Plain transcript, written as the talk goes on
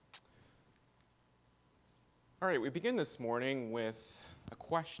All right, we begin this morning with a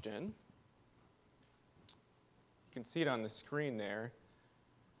question. You can see it on the screen there.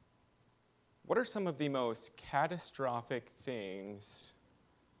 What are some of the most catastrophic things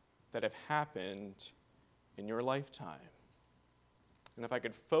that have happened in your lifetime? And if I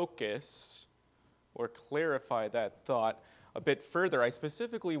could focus or clarify that thought a bit further, I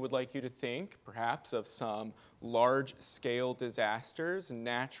specifically would like you to think perhaps of some large-scale disasters,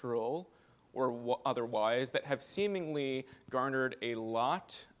 natural or otherwise, that have seemingly garnered a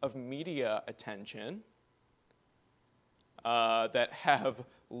lot of media attention, that have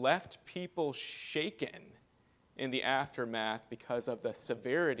left people shaken in the aftermath because of the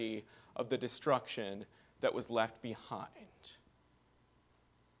severity of the destruction that was left behind.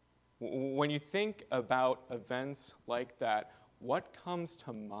 When you think about events like that, what comes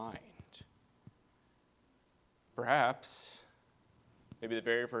to mind? Perhaps, maybe the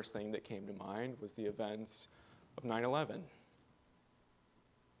very first thing that came to mind was the events of 9/11.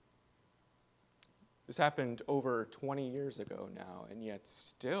 This happened over 20 years ago now, and yet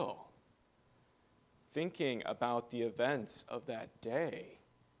still, thinking about the events of that day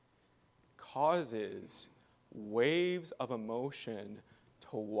causes waves of emotion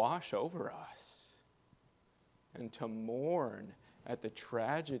to wash over us and to mourn at the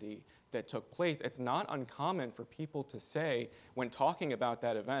tragedy that took place. It's not uncommon for people to say, when talking about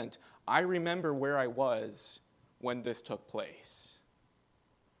that event, I remember where I was when this took place.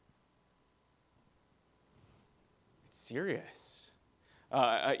 It's serious.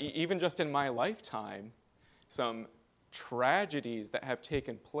 Even just in my lifetime, some tragedies that have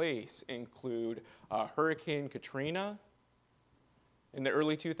taken place include Hurricane Katrina in the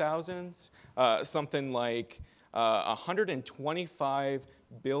early 2000s, something like $125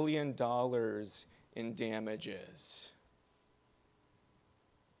 billion in damages.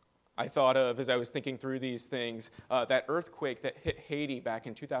 I thought of, as I was thinking through these things, that earthquake that hit Haiti back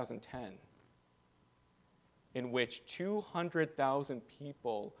in 2010, in which 200,000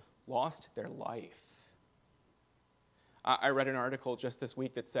 people lost their life. I read an article just this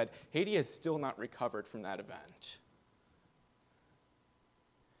week that said Haiti has still not recovered from that event.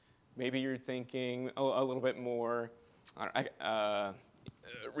 Maybe you're thinking a little bit more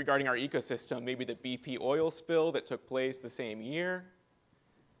regarding our ecosystem, maybe the BP oil spill that took place the same year.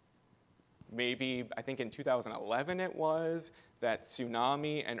 Maybe, I think in 2011 it was, that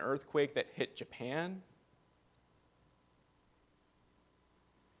tsunami and earthquake that hit Japan,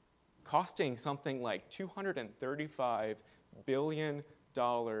 costing something like $235 billion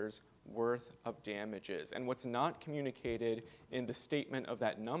worth of damages. And what's not communicated in the statement of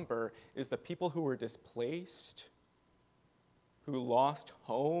that number is the people who were displaced, who lost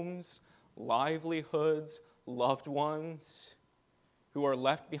homes, livelihoods, loved ones, who are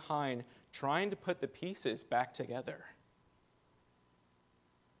left behind trying to put the pieces back together.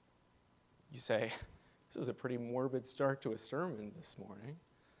 You say, this is a pretty morbid start to a sermon this morning.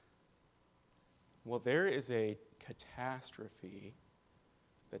 Well, there is a catastrophe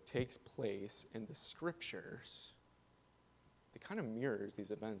that takes place in the scriptures that kind of mirrors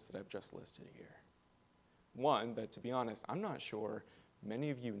these events that I've just listed here. One that, to be honest, I'm not sure many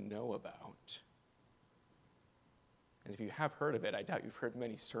of you know about. And if you have heard of it, I doubt you've heard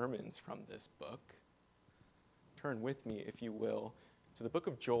many sermons from this book. Turn with me, if you will, to the book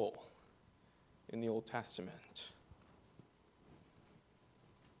of Joel in the Old Testament.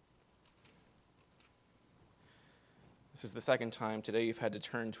 This is the second time today you've had to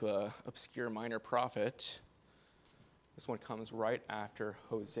turn to an obscure minor prophet. This one comes right after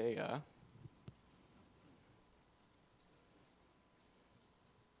Hosea.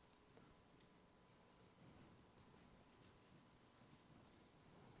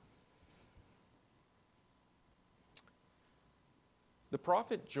 The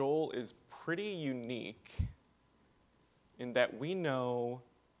prophet Joel is pretty unique in that we know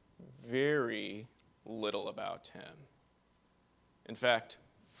very little about him. In fact,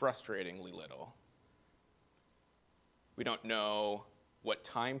 frustratingly little. We don't know what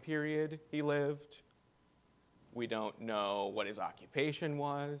time period he lived. We don't know what his occupation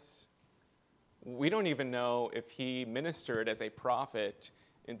was. We don't even know if he ministered as a prophet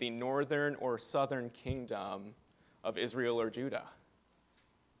in the northern or southern kingdom of Israel or Judah.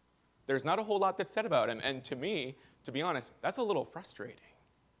 There's not a whole lot that's said about him, and to me, to be honest, that's a little frustrating.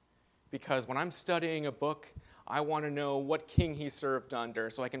 Because when I'm studying a book, I want to know what king he served under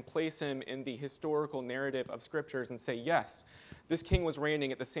so I can place him in the historical narrative of scriptures and say, yes, this king was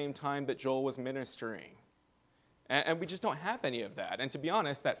reigning at the same time that Joel was ministering. And we just don't have any of that. And to be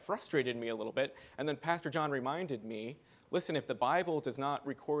honest, that frustrated me a little bit. And then Pastor John reminded me, listen, if the Bible does not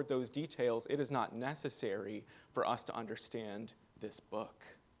record those details, it is not necessary for us to understand this book.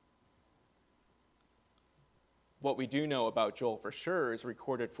 What we do know about Joel for sure is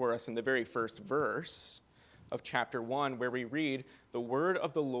recorded for us in the very first verse of chapter 1, where we read, "The word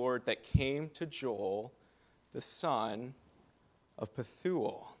of the Lord that came to Joel, the son of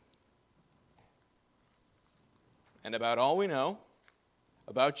Pethuel." And about all we know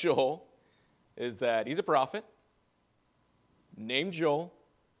about Joel is that he's a prophet named Joel,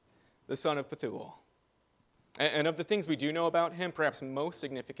 the son of Pethuel. And of the things we do know about him, perhaps most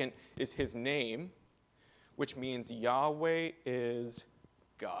significant is his name, which means Yahweh is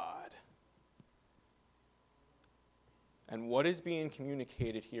God. And what is being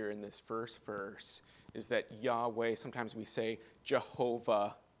communicated here in this first verse is that Yahweh, sometimes we say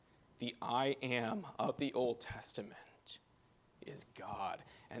Jehovah, the I am of the Old Testament, is God.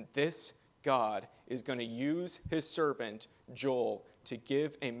 And this God is going to use his servant Joel to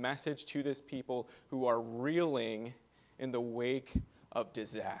give a message to this people who are reeling in the wake of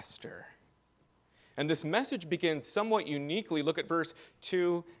disaster. And this message begins somewhat uniquely. Look at verse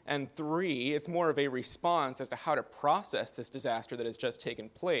 2 and 3. It's more of a response as to how to process this disaster that has just taken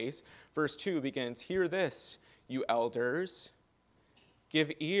place. Verse 2 begins, "Hear this, you elders.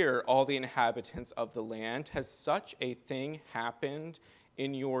 Give ear, all the inhabitants of the land. Has such a thing happened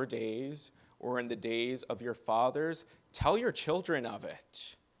in your days or in the days of your fathers? Tell your children of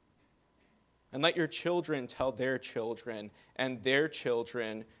it. And let your children tell their children and their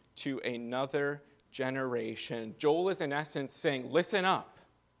children to another generation." Joel is in essence saying, listen up.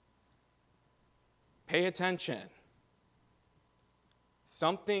 Pay attention.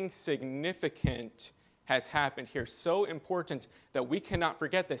 Something significant has happened here, so important that we cannot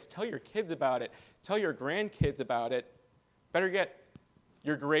forget this. Tell your kids about it. Tell your grandkids about it. Better yet,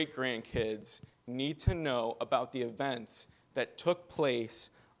 your great-grandkids need to know about the events that took place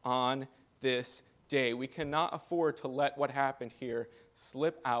on this day. We cannot afford to let what happened here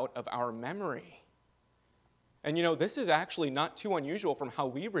slip out of our memory. And this is actually not too unusual from how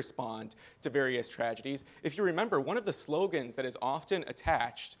we respond to various tragedies. If you remember, one of the slogans that is often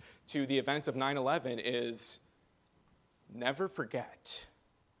attached to the events of 9/11 is, "Never forget."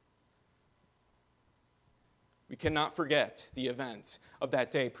 We cannot forget the events of that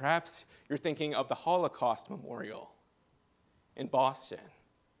day. Perhaps you're thinking of the Holocaust Memorial in Boston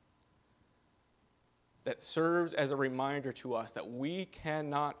that serves as a reminder to us that we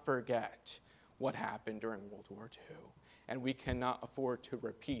cannot forget what happened during World War II. And we cannot afford to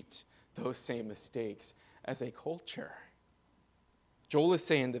repeat those same mistakes as a culture. Joel is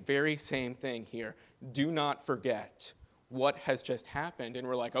saying the very same thing here. Do not forget what has just happened. And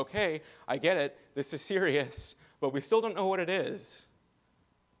we're like, okay, I get it. This is serious. But we still don't know what it is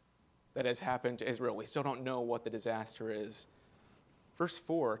that has happened to Israel. We still don't know what the disaster is. Verse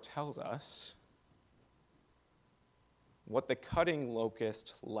 4 tells us what the cutting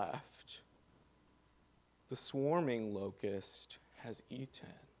locust left, the swarming locust has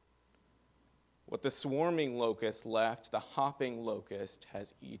eaten. What the swarming locust left, the hopping locust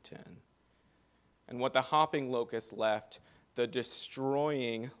has eaten. And what the hopping locust left, the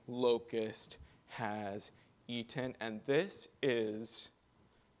destroying locust has eaten. And this is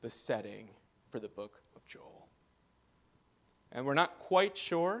the setting for the book of Joel. And we're not quite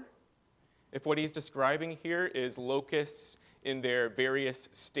sure if what he's describing here is locusts in their various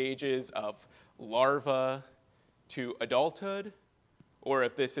stages of larva to adulthood, or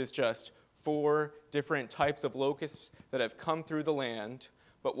if this is just 4 different types of locusts that have come through the land.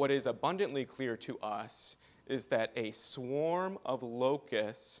 But what is abundantly clear to us is that a swarm of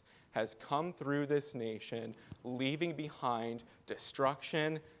locusts has come through this nation, leaving behind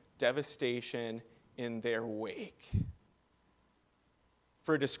destruction, devastation in their wake.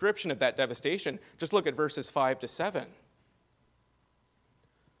 For a description of that devastation, just look at verses 5 to 7.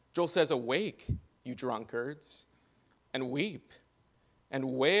 Joel says, "Awake, you drunkards, and weep,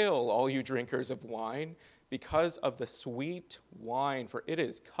 and wail, all you drinkers of wine, because of the sweet wine, for it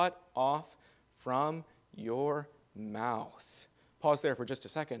is cut off from your mouth." Pause there for just a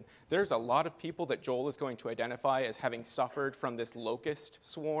second. There's a lot of people that Joel is going to identify as having suffered from this locust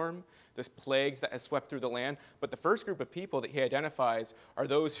swarm, this plagues that has swept through the land. But the first group of people that he identifies are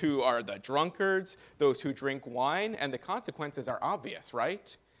those who are the drunkards, those who drink wine, and the consequences are obvious,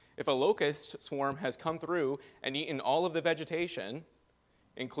 right? If a locust swarm has come through and eaten all of the vegetation,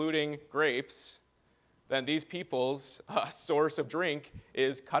 including grapes, then these people's source of drink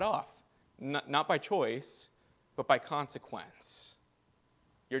is cut off, not by choice, but by consequence.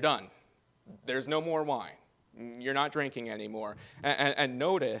 You're done. There's no more wine. You're not drinking anymore. And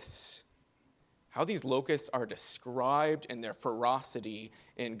notice how these locusts are described in their ferocity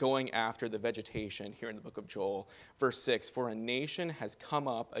in going after the vegetation here in the book of Joel. Verse 6, "For a nation has come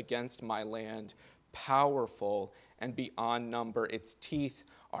up against my land, powerful and beyond number. Its teeth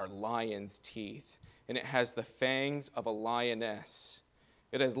are lion's teeth, and it has the fangs of a lioness.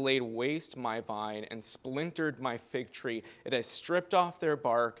 It has laid waste my vine and splintered my fig tree. It has stripped off their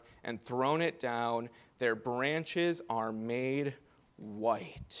bark and thrown it down. Their branches are made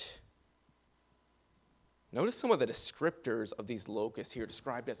white." Notice some of the descriptors of these locusts here,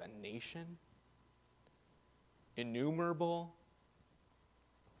 described as a nation, innumerable.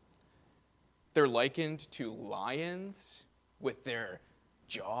 They're likened to lions with their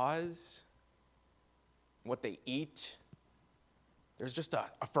jaws, what they eat. There's just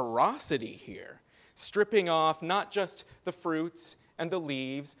a ferocity here, stripping off not just the fruits and the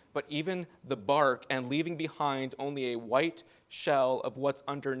leaves, but even the bark, and leaving behind only a white shell of what's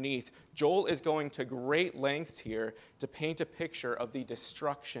underneath. Joel is going to great lengths here to paint a picture of the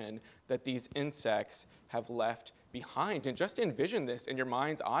destruction that these insects have left behind. And just envision this in your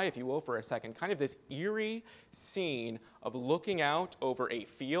mind's eye, if you will, for a second. Kind of this eerie scene of looking out over a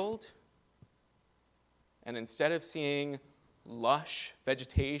field, and instead of seeing lush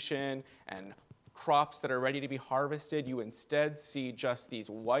vegetation and crops that are ready to be harvested, you instead see just these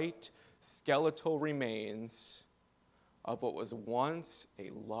white skeletal remains of what was once a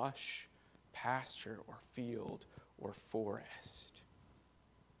lush pasture or field or forest.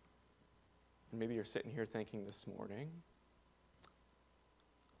 And maybe you're sitting here thinking this morning,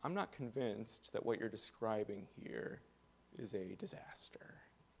 I'm not convinced that what you're describing here is a disaster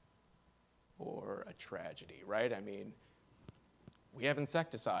or a tragedy, right? I mean, we have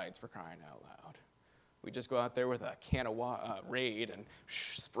insecticides, for crying out loud. We just go out there with a can of Raid and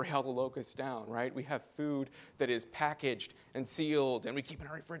spray all the locusts down, right? We have food that is packaged and sealed, and we keep it in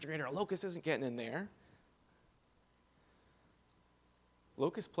our refrigerator. A locust isn't getting in there.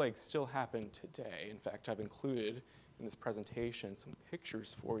 Locust plagues still happen today. In fact, I've included in this presentation some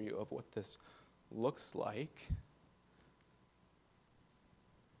pictures for you of what this looks like.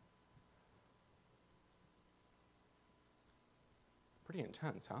 Pretty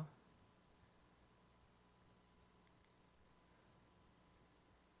intense, huh?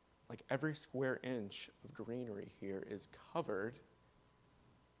 Like every square inch of greenery here is covered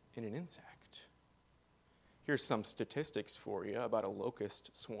in an insect. Here's some statistics for you about a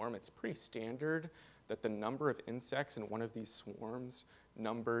locust swarm. It's pretty standard that the number of insects in one of these swarms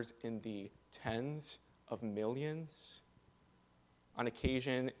numbers in the tens of millions. On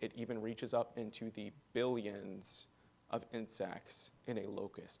occasion, it even reaches up into the billions of insects in a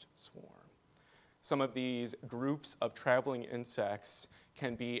locust swarm. Some of these groups of traveling insects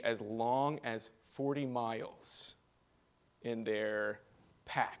can be as long as 40 miles in their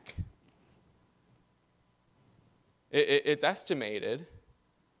pack. It's estimated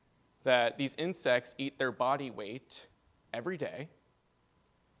that these insects eat their body weight every day,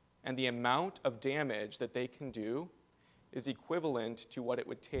 and the amount of damage that they can do is equivalent to what it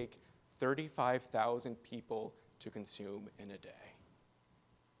would take 35,000 people to consume in a day.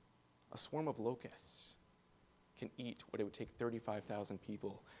 A swarm of locusts can eat what it would take 35,000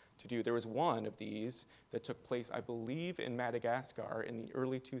 people to do. There was one of these that took place, I believe, in Madagascar in the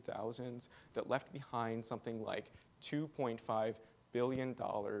early 2000s that left behind something like $2.5 billion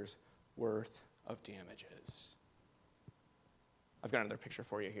worth of damages. I've got another picture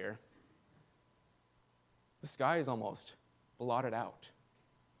for you here. The sky is almost blotted out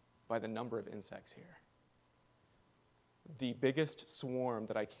by the number of insects here. The biggest swarm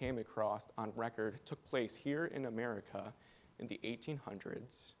that I came across on record took place here in America in the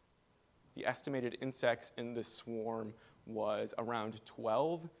 1800s. The estimated insects in this swarm was around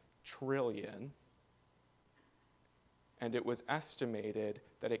 12 trillion, and it was estimated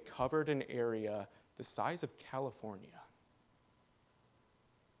that it covered an area the size of California.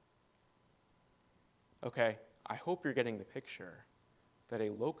 Okay, I hope you're getting the picture that a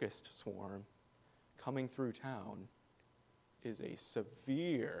locust swarm coming through town is a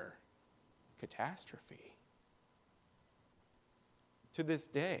severe catastrophe. To this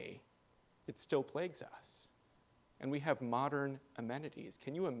day, it still plagues us. And we have modern amenities.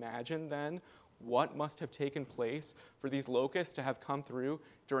 Can you imagine then what must have taken place for these locusts to have come through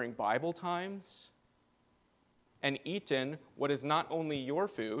during Bible times and eaten what is not only your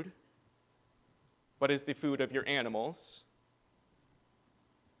food, but is the food of your animals,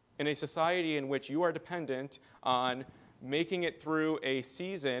 in a society in which you are dependent on making it through a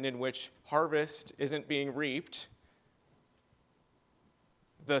season in which harvest isn't being reaped?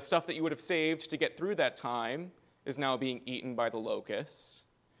 The stuff that you would have saved to get through that time is now being eaten by the locusts.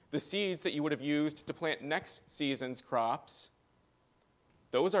 The seeds that you would have used to plant next season's crops,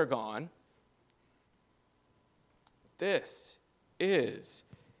 those are gone. This is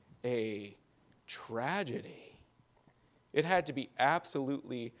a tragedy. It had to be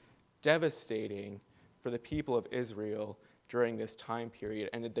absolutely devastating for the people of Israel during this time period.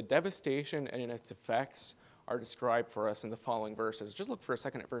 And the devastation and its effects are described for us in the following verses. Just look for a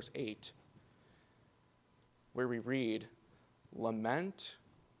second at verse 8, where we read, "Lament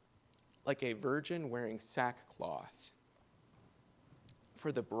like a virgin wearing sackcloth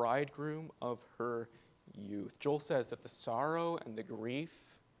for the bridegroom of her youth." Joel says that the sorrow and the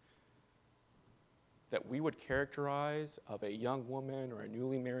grief that we would characterize of a young woman or a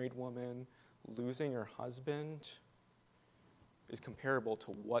newly married woman losing her husband is comparable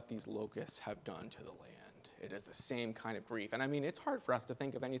to what these locusts have done to the land. It is the same kind of grief. And I mean, it's hard for us to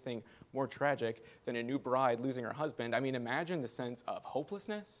think of anything more tragic than a new bride losing her husband. I mean, imagine the sense of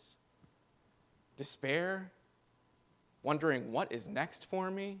hopelessness, despair, wondering what is next for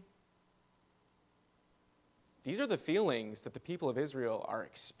me. These are the feelings that the people of Israel are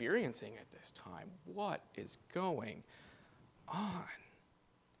experiencing at this time. What is going on?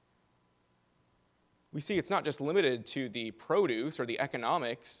 We see it's not just limited to the produce or the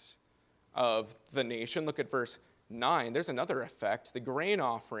economics of the nation. Look at verse 9. There's another effect. The grain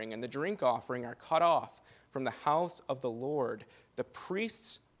offering and the drink offering are cut off from the house of the Lord. The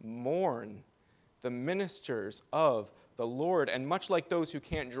priests mourn, the ministers of the Lord. And much like those who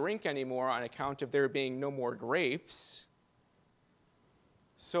can't drink anymore on account of there being no more grapes,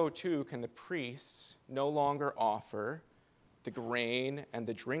 so too can the priests no longer offer the grain and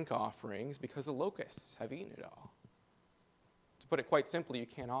the drink offerings because the locusts have eaten it all. To put it quite simply, you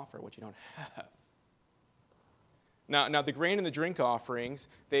can't offer what you don't have. Now, the grain and the drink offerings,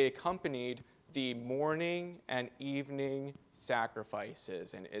 they accompanied the morning and evening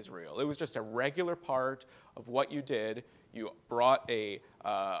sacrifices in Israel. It was just a regular part of what you did. You brought a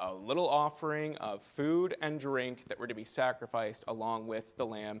little offering of food and drink that were to be sacrificed along with the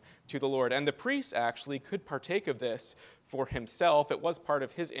lamb to the Lord. And the priest actually could partake of this for himself. It was part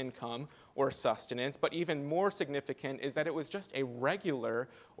of his income or sustenance. But even more significant is that it was just a regular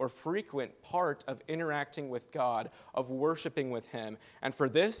or frequent part of interacting with God, of worshiping with him. And for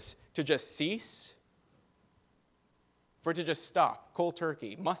this to just cease, for it to just stop, cold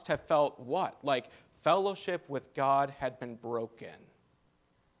turkey, must have felt what? Like fellowship with God had been broken.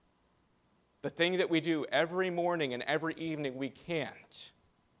 The thing that we do every morning and every evening, we can't.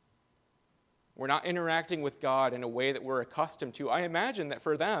 We're not interacting with God in a way that we're accustomed to. I imagine that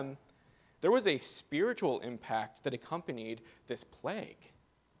for them, there was a spiritual impact that accompanied this plague.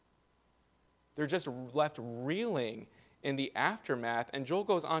 They're just left reeling in the aftermath. And Joel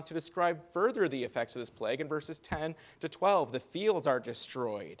goes on to describe further the effects of this plague in verses 10 to 12. The fields are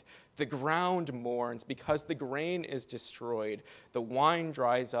destroyed. The ground mourns because the grain is destroyed. The wine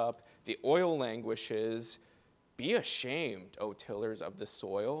dries up. The oil languishes. Be ashamed, O tillers of the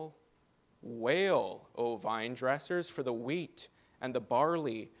soil. Wail, O vine dressers, for the wheat and the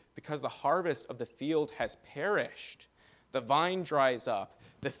barley, because the harvest of the field has perished. The vine dries up,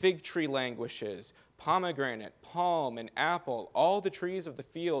 the fig tree languishes, pomegranate, palm, and apple, all the trees of the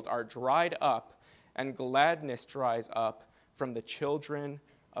field are dried up, and gladness dries up from the children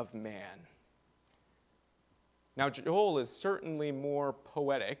of man. Now, Joel is certainly more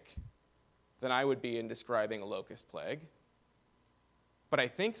poetic than I would be in describing a locust plague, but I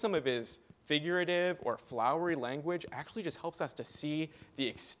think some of his figurative or flowery language actually just helps us to see the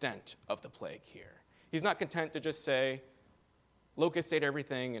extent of the plague here. He's not content to just say, locusts ate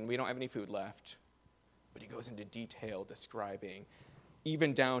everything and we don't have any food left. But he goes into detail describing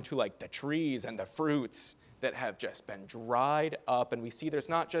even down to like the trees and the fruits that have just been dried up. And we see there's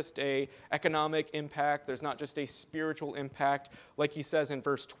not just a economic impact, there's not just a spiritual impact. Like he says in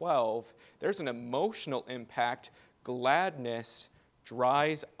verse 12, there's an emotional impact. Gladness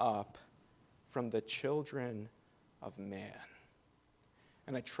dries up from the children of man.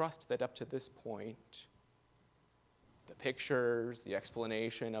 And I trust that up to this point, the pictures, the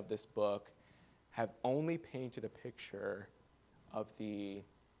explanation of this book have only painted a picture of the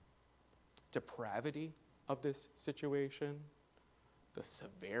depravity of this situation, the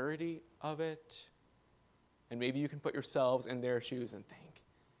severity of it, and maybe you can put yourselves in their shoes and think,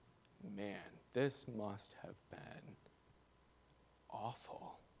 man, this must have been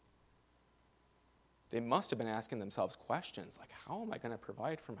awful. They must have been asking themselves questions like, how am I going to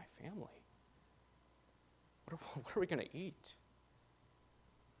provide for my family? What are we going to eat?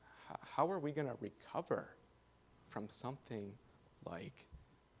 How are we going to recover from something like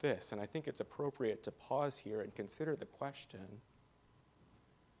this, and I think it's appropriate to pause here and consider the question,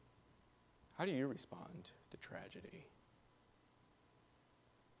 how do you respond to tragedy?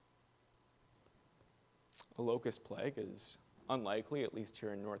 A locust plague is unlikely, at least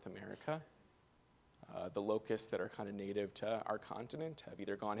here in North America. The locusts that are kind of native to our continent have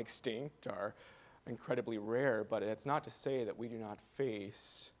either gone extinct or are incredibly rare, but it's not to say that we do not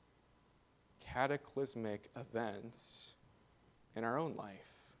face cataclysmic events in our own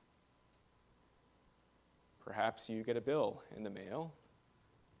life. Perhaps you get a bill in the mail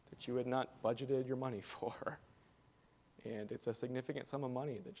that you had not budgeted your money for, and it's a significant sum of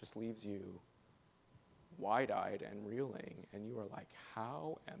money that just leaves you wide-eyed and reeling, and you are like,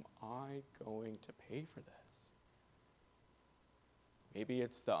 how am I going to pay for this? Maybe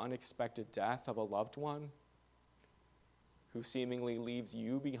it's the unexpected death of a loved one who seemingly leaves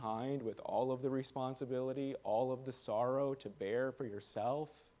you behind with all of the responsibility, all of the sorrow to bear for yourself.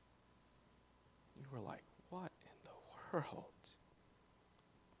 You were like, what in the world?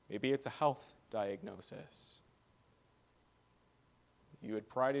 Maybe it's a health diagnosis. You had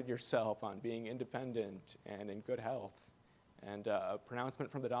prided yourself on being independent and in good health, and a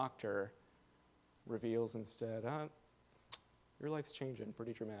pronouncement from the doctor reveals instead, your life's changing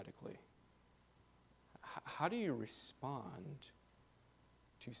pretty dramatically. How do you respond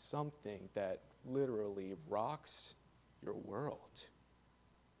to something that literally rocks your world?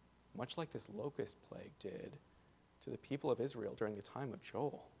 Much like this locust plague did to the people of Israel during the time of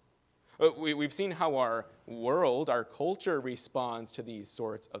Joel. We've seen how our world, our culture responds to these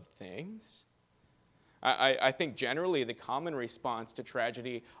sorts of things. I think generally the common response to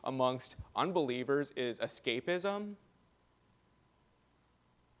tragedy amongst unbelievers is escapism.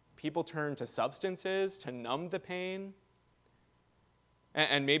 People turn to substances to numb the pain.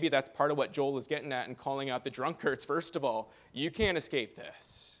 And maybe that's part of what Joel is getting at in calling out the drunkards. First of all, you can't escape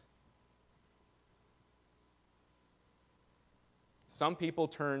this. Some people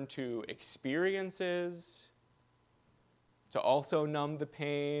turn to experiences to also numb the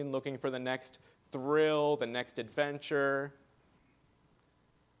pain, looking for the next thrill, the next adventure.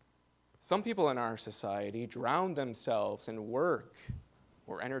 Some people in our society drown themselves in work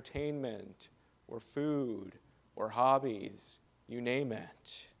or entertainment or food or hobbies, you name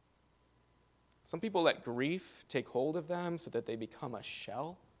it. Some people let grief take hold of them so that they become a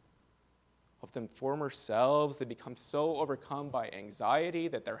shell of them former selves. They become so overcome by anxiety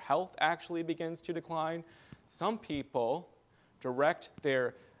that their health actually begins to decline. Some people direct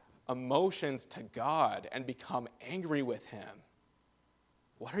their emotions to God and become angry with him.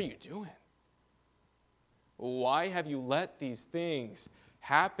 What are you doing? Why have you let these things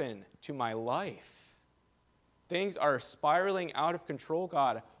happen to my life? Things are spiraling out of control,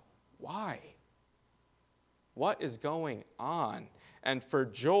 God. Why? What is going on? And for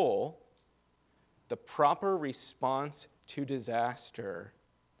Joel, the proper response to disaster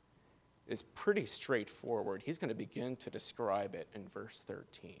is pretty straightforward. He's going to begin to describe it in verse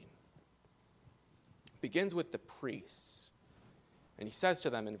 13. It begins with the priests. And he says to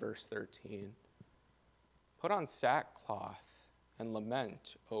them in verse 13, "Put on sackcloth and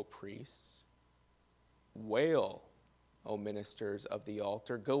lament, O priests. Wail, O ministers of the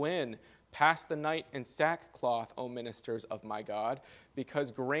altar. Go in, pass the night in sackcloth, O ministers of my God,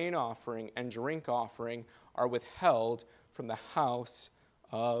 because grain offering and drink offering are withheld from the house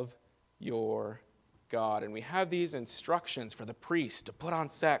of your God." And we have these instructions for the priests to put on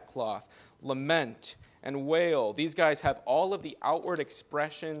sackcloth, lament, and wail. These guys have all of the outward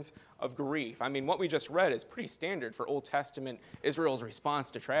expressions of grief. I mean, what we just read is pretty standard for Old Testament Israel's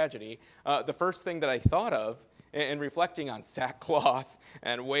response to tragedy. The first thing that I thought of in reflecting on sackcloth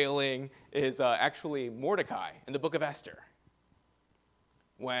and wailing is actually Mordecai in the book of Esther.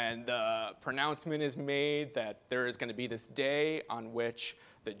 When the pronouncement is made that there is going to be this day on which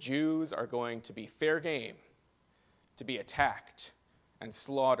the Jews are going to be fair game to be attacked and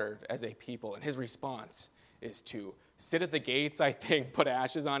slaughtered as a people. And his response is to sit at the gates, I think, put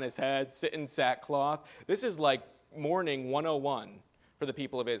ashes on his head, sit in sackcloth. This is like mourning 101 for the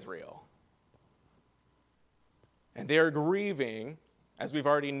people of Israel. And they are grieving, as we've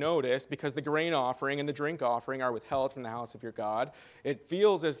already noticed, because the grain offering and the drink offering are withheld from the house of your God. It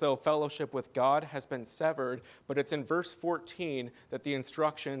feels as though fellowship with God has been severed, but it's in verse 14 that the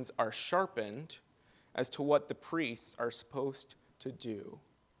instructions are sharpened as to what the priests are supposed to do.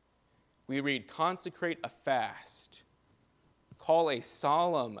 We read, "Consecrate a fast, call a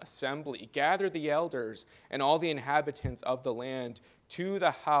solemn assembly, gather the elders and all the inhabitants of the land to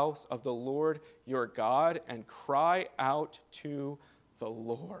the house of the Lord your God, and cry out to the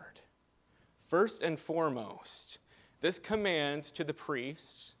Lord." First and foremost, This command to the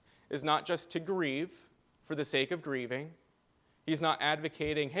priests is not just to grieve for the sake of grieving. He's not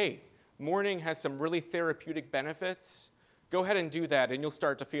advocating, hey, mourning has some really therapeutic benefits. Go ahead and do that and you'll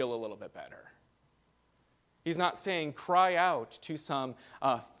start to feel a little bit better. He's not saying cry out to some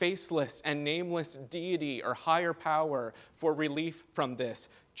faceless and nameless deity or higher power for relief from this.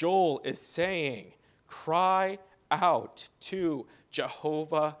 Joel is saying, cry out to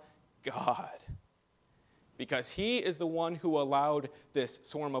Jehovah God. Because he is the one who allowed this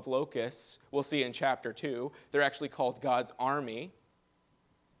swarm of locusts. We'll see in chapter 2. They're actually called God's army.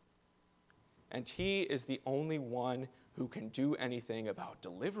 And he is the only one who can do anything about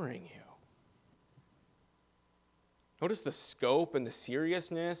delivering you. Notice the scope and the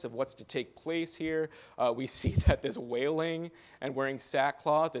seriousness of what's to take place here. We see that this wailing and wearing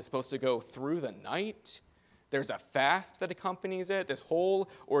sackcloth is supposed to go through the night. There's a fast that accompanies it. This whole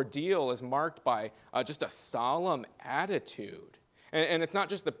ordeal is marked by just a solemn attitude. And it's not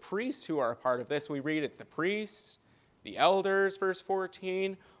just the priests who are a part of this. We read it's the priests, the elders, verse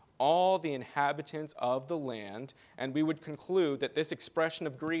 14, all the inhabitants of the land. And we would conclude that this expression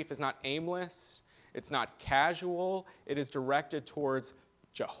of grief is not aimless. It's not casual. It is directed towards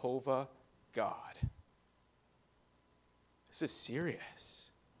Jehovah God. This is serious.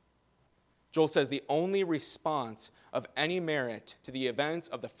 Joel says the only response of any merit to the events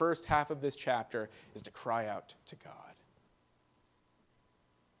of the first half of this chapter is to cry out to God.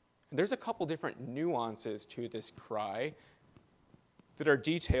 And there's a couple different nuances to this cry that are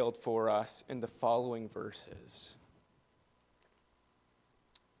detailed for us in the following verses.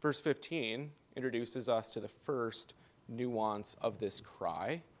 Verse 15 introduces us to the first nuance of this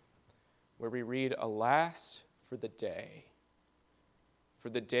cry, where we read, "Alas for the day. For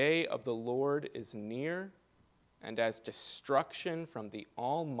the day of the Lord is near, and as destruction from the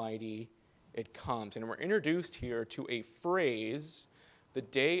Almighty it comes." And we're introduced here to a phrase, the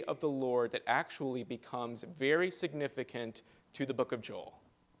day of the Lord, that actually becomes very significant to the book of Joel.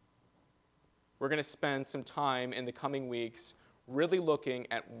 We're going to spend some time in the coming weeks really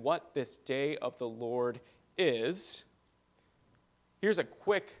looking at what this day of the Lord is. Here's a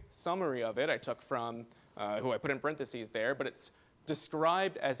quick summary of it I took from who I put in parentheses there, but it's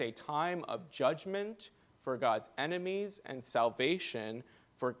described as a time of judgment for God's enemies and salvation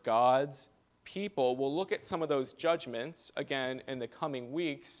for God's people. We'll look at some of those judgments again in the coming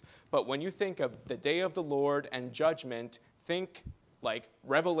weeks, but when you think of the day of the Lord and judgment, think like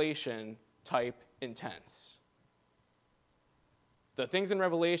Revelation type intense. The things in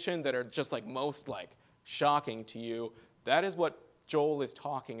Revelation that are just most shocking to you, that is what Joel is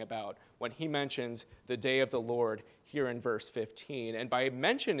talking about when he mentions the day of the Lord here in verse 15. And by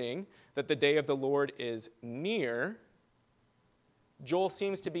mentioning that the day of the Lord is near, Joel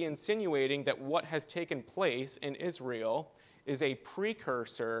seems to be insinuating that what has taken place in Israel is a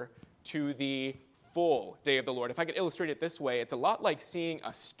precursor to the full day of the Lord. If I could illustrate it this way, it's a lot like seeing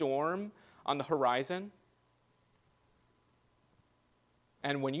a storm on the horizon.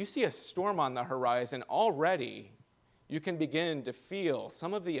 And when you see a storm on the horizon, already you can begin to feel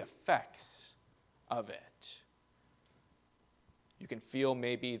some of the effects of it. You can feel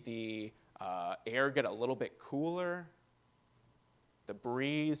maybe the air get a little bit cooler, the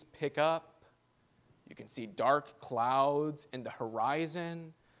breeze pick up. You can see dark clouds in the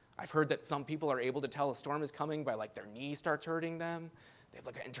horizon. I've heard that some people are able to tell a storm is coming by their knee starts hurting them. They have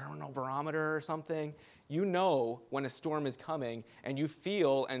an internal barometer or something. You know when a storm is coming, and you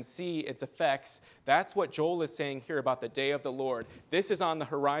feel and see its effects. That's what Joel is saying here about the day of the Lord. This is on the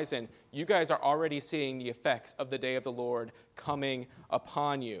horizon. You guys are already seeing the effects of the day of the Lord coming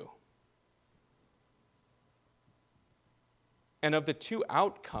upon you. And of the two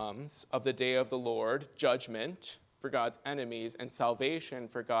outcomes of the day of the Lord, judgment for God's enemies and salvation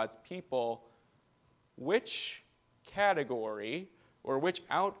for God's people, which category or which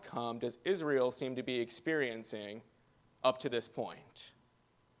outcome does Israel seem to be experiencing up to this point?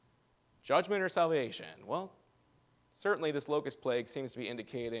 Judgment or salvation? Well, certainly this locust plague seems to be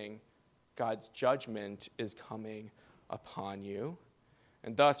indicating God's judgment is coming upon you.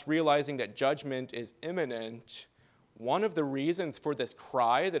 And thus, realizing that judgment is imminent, one of the reasons for this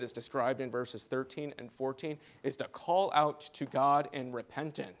cry that is described in verses 13 and 14 is to call out to God in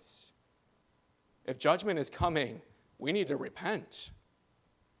repentance. If judgment is coming, we need to repent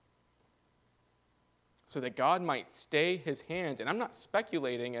so that God might stay his hand. And I'm not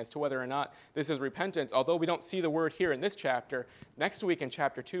speculating as to whether or not this is repentance, although we don't see the word here in this chapter. Next week in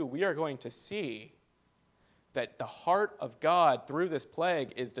chapter 2, we are going to see that the heart of God through this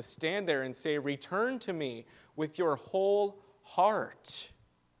plague is to stand there and say, "Return to me with your whole heart."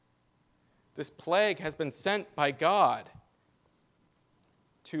 This plague has been sent by God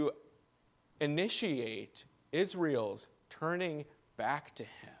to initiate Israel's turning back to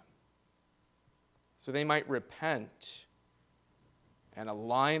him so they might repent and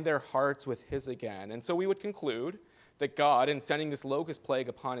align their hearts with his again. And so we would conclude that God, in sending this locust plague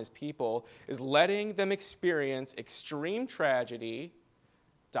upon his people, is letting them experience extreme tragedy,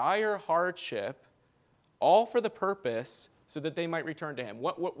 dire hardship, all for the purpose so that they might return to him.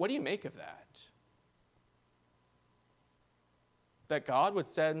 What do you make of that? That God would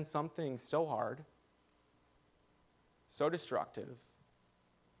send something so hard, so destructive,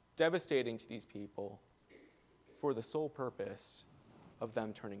 devastating to these people for the sole purpose of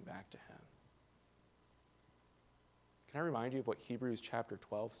them turning back to him. Can I remind you of what Hebrews chapter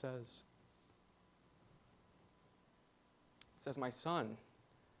 12 says? It says, "My son,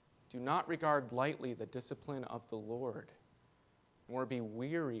 do not regard lightly the discipline of the Lord, nor be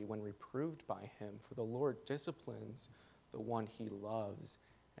weary when reproved by him, for the Lord disciplines the one he loves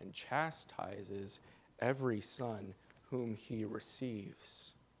and chastises every son whom he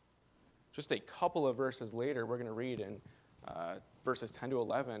receives." Just a couple of verses later, we're going to read in verses 10 to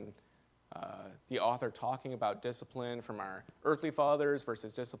 11, the author talking about discipline from our earthly fathers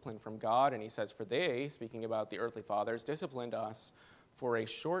versus discipline from God. And he says, "For they," speaking about the earthly fathers, "disciplined us for a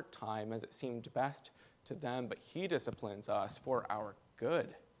short time as it seemed best to them, but he disciplines us for our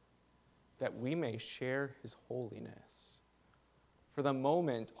good, that we may share his holiness. For the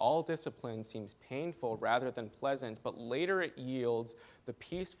moment, all discipline seems painful rather than pleasant, but later it yields the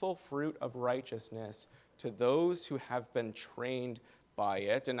peaceful fruit of righteousness to those who have been trained by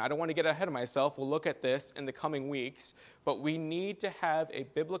it." And I don't want to get ahead of myself. We'll look at this in the coming weeks, but we need to have a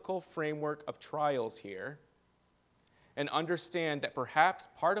biblical framework of trials here and understand that perhaps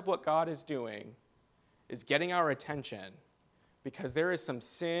part of what God is doing is getting our attention because there is some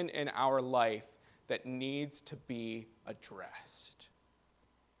sin in our life that needs to be addressed.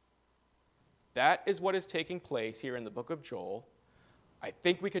 That is what is taking place here in the book of Joel. I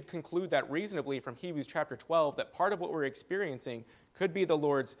think we could conclude that reasonably from Hebrews chapter 12, that part of what we're experiencing could be the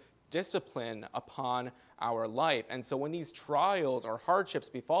Lord's discipline upon our life. And so when these trials or hardships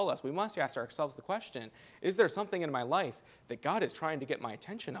befall us, we must ask ourselves the question, is there something in my life that God is trying to get my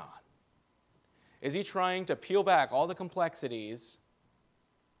attention on? Is he trying to peel back all the complexities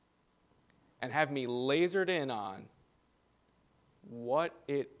and have me lasered in on what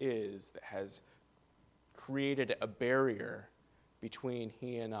it is that has created a barrier between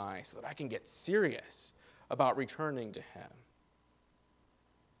he and I so that I can get serious about returning to him?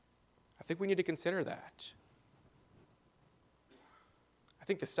 I think we need to consider that. I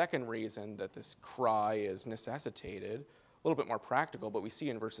think the second reason that this cry is necessitated, a little bit more practical, but we see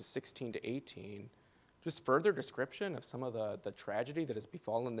in verses 16 to 18, just further description of some of the tragedy that has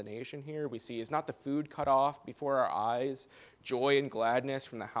befallen the nation here. We see, is not the food cut off before our eyes, joy and gladness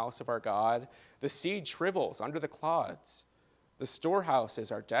from the house of our God? The seed shrivels under the clods. The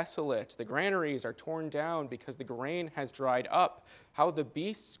storehouses are desolate. The granaries are torn down because the grain has dried up. How the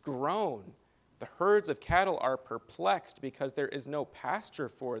beasts groan. The herds of cattle are perplexed because there is no pasture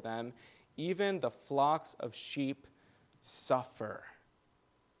for them. Even the flocks of sheep suffer.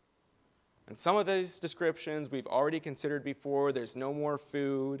 And some of these descriptions we've already considered before. There's no more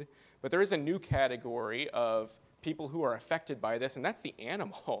food. But there is a new category of people who are affected by this, and that's the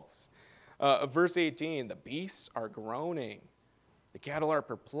animals. Verse 18, the beasts are groaning. The cattle are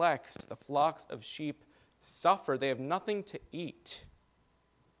perplexed. The flocks of sheep suffer. They have nothing to eat.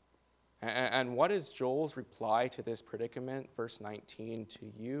 And what is Joel's reply to this predicament? Verse 19, "To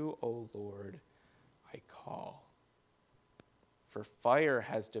you, O Lord, I call. For fire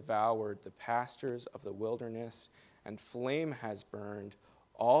has devoured the pastures of the wilderness, and flame has burned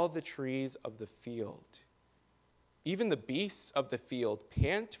all the trees of the field. Even the beasts of the field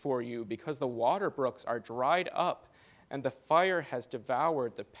pant for you because the water brooks are dried up, and the fire has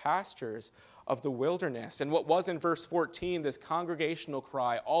devoured the pastures of the wilderness." And what was in verse 14, this congregational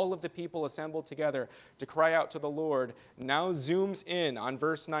cry, all of the people assembled together to cry out to the Lord, now zooms in on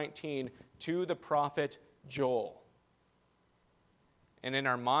verse 19 to the prophet Joel. And in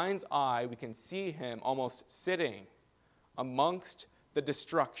our mind's eye, we can see him almost sitting amongst the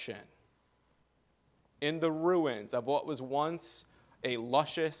destruction, in the ruins of what was once a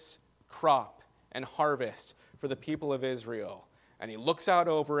luscious crop and harvest for the people of Israel. And he looks out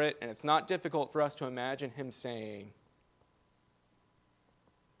over it, and it's not difficult for us to imagine him saying,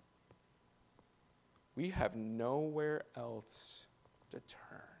 "We have nowhere else to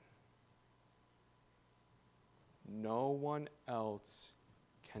turn. No one else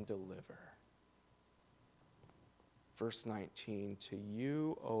can deliver. Verse 19, to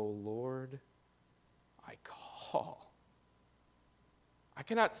you, O Lord, I call. I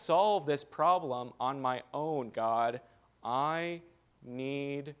cannot solve this problem on my own, God. I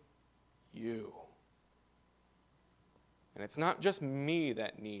need you. And it's not just me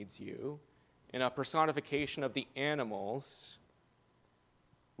that needs you. In a personification of the animals,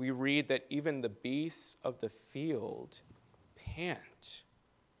 we read that even the beasts of the field pant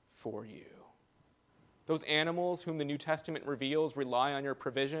for you. Those animals whom the New Testament reveals rely on your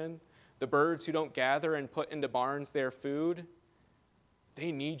provision, the birds who don't gather and put into barns their food,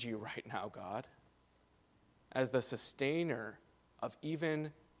 they need you right now, God, as the sustainer of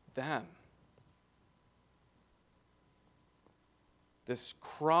even them. This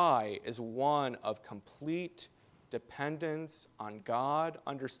cry is one of complete dependence on God,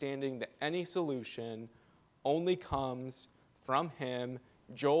 understanding that any solution only comes from Him.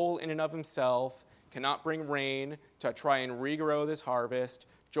 Joel, in and of himself, cannot bring rain to try and regrow this harvest.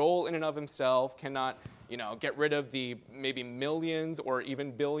 Joel, in and of himself, cannot, get rid of the maybe millions or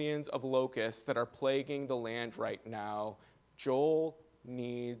even billions of locusts that are plaguing the land right now. Joel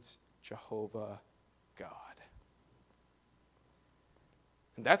needs Jehovah God.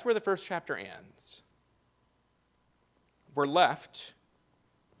 And that's where the first chapter ends. We're left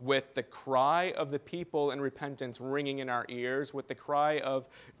with the cry of the people in repentance ringing in our ears, with the cry of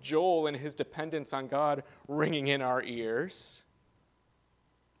Joel and his dependence on God ringing in our ears.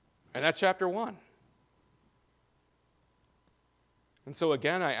 And that's chapter 1. And so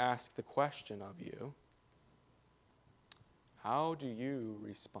again, I ask the question of you, how do you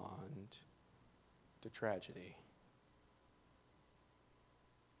respond to tragedy?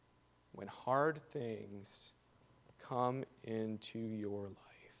 When hard things come into your life.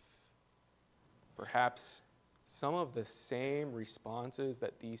 Perhaps some of the same responses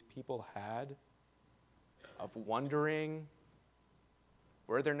that these people had of wondering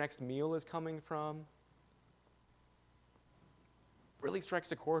where their next meal is coming from really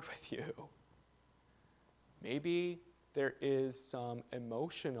strikes a chord with you. Maybe there is some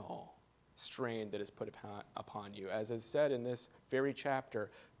emotional strain that is put upon you. As is said in this very chapter,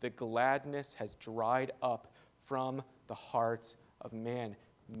 the gladness has dried up from the hearts of man.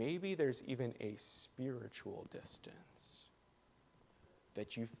 Maybe there's even a spiritual distance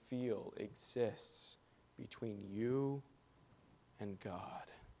that you feel exists between you and God.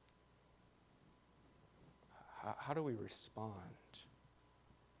 How do we respond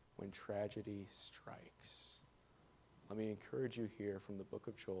when tragedy strikes? Let me encourage you here from the book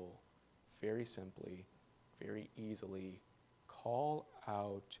of Joel, very simply, very easily, call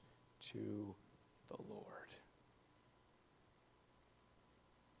out to the Lord.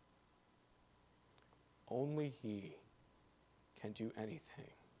 Only He can do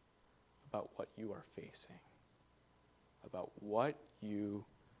anything about what you are facing, about what you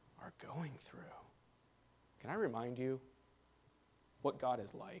are going through. Can I remind you what God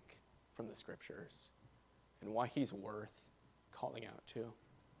is like from the Scriptures and why He's worth calling out to?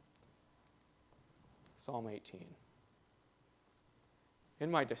 Psalm 18.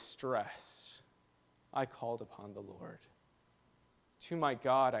 In my distress, I called upon the Lord. To my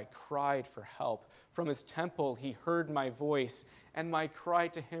God, I cried for help. From His temple, He heard my voice, and my cry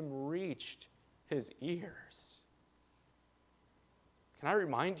to Him reached His ears. Can I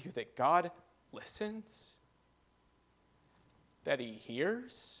remind you that God listens? That He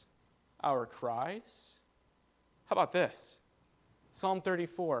hears our cries? How about this? Psalm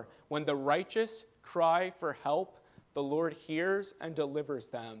 34, when the righteous cry for help, the Lord hears and delivers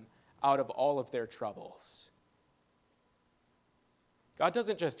them out of all of their troubles. God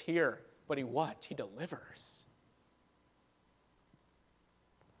doesn't just hear, but He what? He delivers.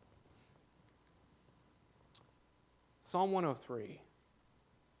 Psalm 103.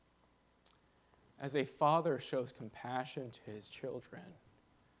 As a father shows compassion to his children,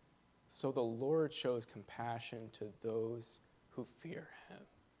 so the Lord shows compassion to those who fear Him.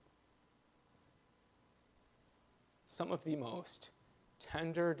 Some of the most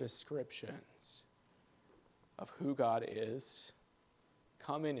tender descriptions of who God is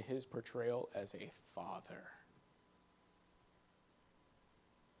come in His portrayal as a father.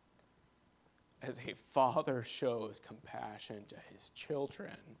 As a father shows compassion to his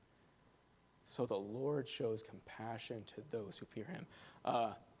children, so the Lord shows compassion to those who fear Him.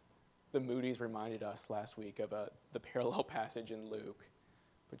 The Moody's reminded us last week of the parallel passage in Luke.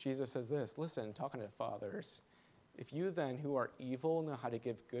 But Jesus says this, listen, talking to fathers, if you then who are evil know how to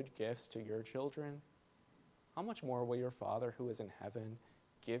give good gifts to your children, how much more will your Father who is in heaven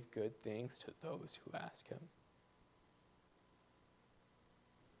give good things to those who ask Him?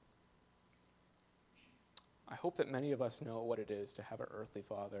 I hope that many of us know what it is to have an earthly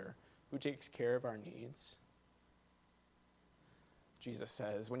father who takes care of our needs. Jesus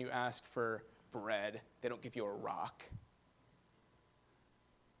says, when you ask for bread, they don't give you a rock.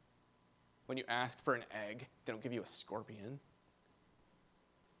 When you ask for an egg, they don't give you a scorpion.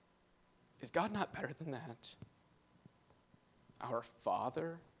 Is God not better than that? Our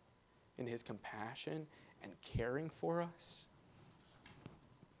Father, in his compassion and caring for us?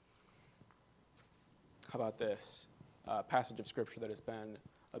 How about this passage of Scripture that has been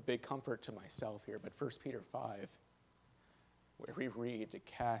a big comfort to myself here, but 1 Peter 5, where we read to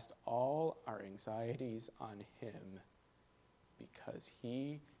cast all our anxieties on him because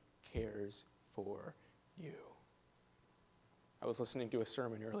he cares for you. I was listening to a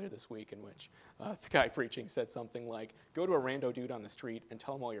sermon earlier this week in which the guy preaching said something like, go to a rando dude on the street and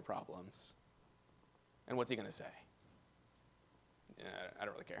tell him all your problems. And what's he going to say? Yeah, I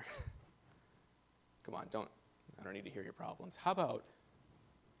don't really care. Come on, I don't need to hear your problems. How about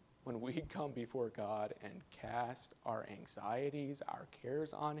when we come before God and cast our anxieties, our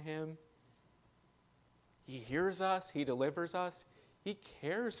cares on him? He hears us, he delivers us, he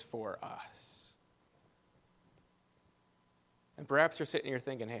cares for us. And perhaps you're sitting here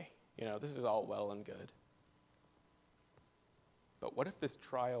thinking, hey, this is all well and good. But what if this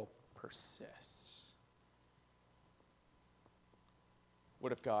trial persists?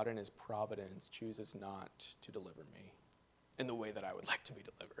 What if God in his providence chooses not to deliver me in the way that I would like to be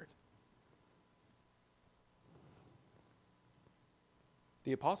delivered?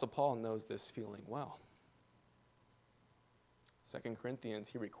 The Apostle Paul knows this feeling well. 2 Corinthians,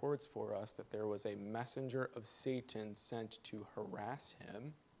 he records for us that there was a messenger of Satan sent to harass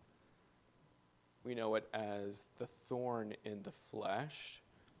him. We know it as the thorn in the flesh,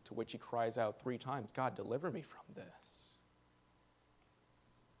 to which he cries out 3 times, God, deliver me from this.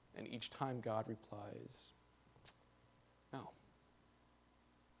 And each time God replies, no.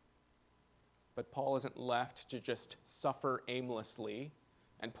 But Paul isn't left to just suffer aimlessly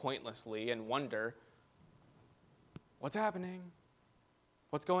and pointlessly and wonder, what's happening?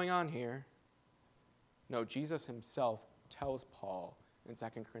 What's going on here? No, Jesus himself tells Paul in 2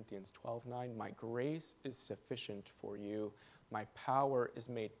 Corinthians 12:9, my grace is sufficient for you. My power is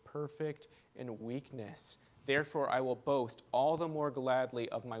made perfect in weakness. Therefore, I will boast all the more gladly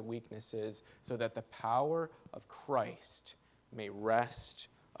of my weaknesses, so that the power of Christ may rest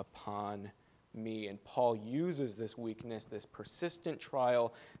upon me. And Paul uses this weakness, this persistent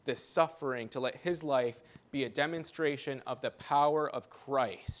trial, this suffering, to let his life be a demonstration of the power of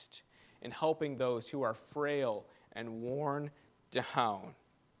Christ in helping those who are frail and worn down.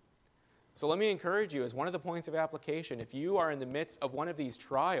 So let me encourage you, as one of the points of application, if you are in the midst of one of these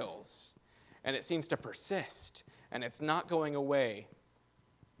trials, and it seems to persist, and it's not going away,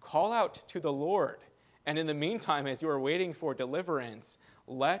 call out to the Lord. And in the meantime, as you are waiting for deliverance,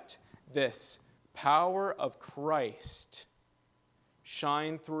 let this power of Christ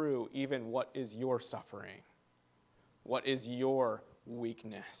shine through even what is your suffering, what is your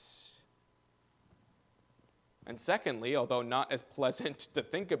weakness. And secondly, although not as pleasant to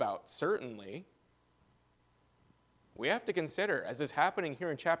think about, certainly, we have to consider, as is happening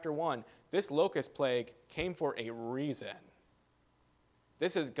here in chapter 1, this locust plague came for a reason.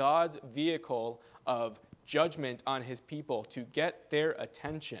 This is God's vehicle of judgment on his people to get their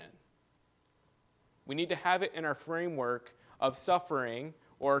attention. We need to have it in our framework of suffering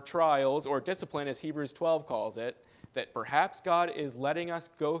or trials or discipline, as Hebrews 12 calls it, that perhaps God is letting us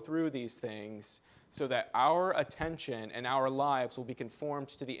go through these things so that our attention and our lives will be conformed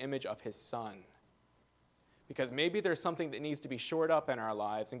to the image of his Son. Because maybe there's something that needs to be shored up in our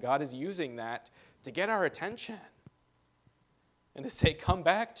lives, and God is using that to get our attention and to say, come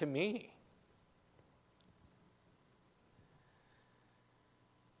back to me.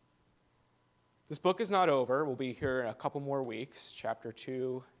 This book is not over. We'll be here in a couple more weeks, chapter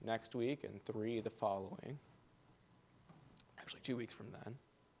 2 next week and 3 the following. Actually, 2 weeks from then.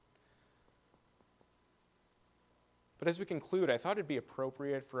 But as we conclude, I thought it'd be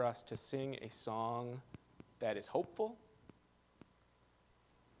appropriate for us to sing a song that is hopeful,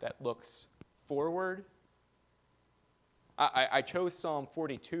 that looks forward. I chose Psalm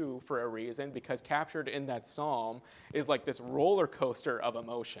 42 for a reason, because captured in that psalm is like this roller coaster of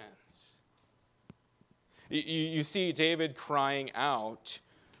emotions. You see David crying out,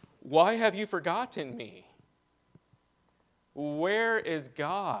 why have you forgotten me? Where is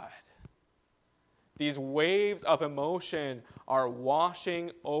God? These waves of emotion are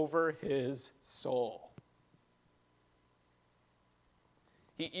washing over his soul.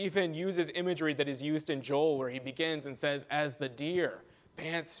 He even uses imagery that is used in Joel, where he begins and says, as the deer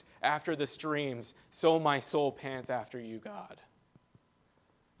pants after the streams, so my soul pants after you, God.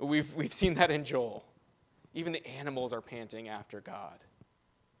 We've seen that in Joel. Even the animals are panting after God.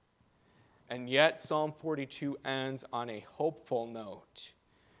 And yet Psalm 42 ends on a hopeful note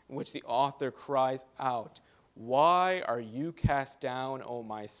in which the author cries out, "Why are you cast down, O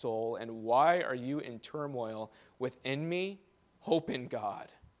my soul, and why are you in turmoil within me? Hope in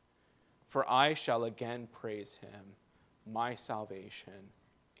God, for I shall again praise him, my salvation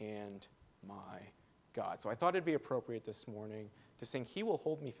and my God." So I thought it'd be appropriate this morning to sing "He Will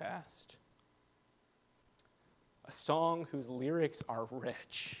Hold Me Fast," a song whose lyrics are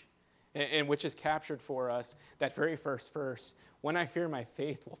rich, and which is captured for us that very first verse, "When I fear my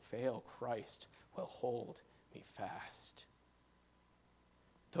faith will fail, Christ will hold me fast."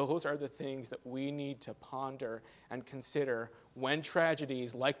 Those are the things that we need to ponder and consider when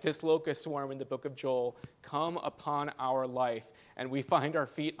tragedies like this locust swarm in the book of Joel come upon our life and we find our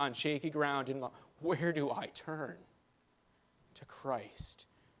feet on shaky ground and where do I turn? To Christ,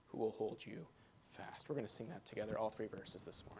 who will hold you fast. We're going to sing that together, all three verses this morning.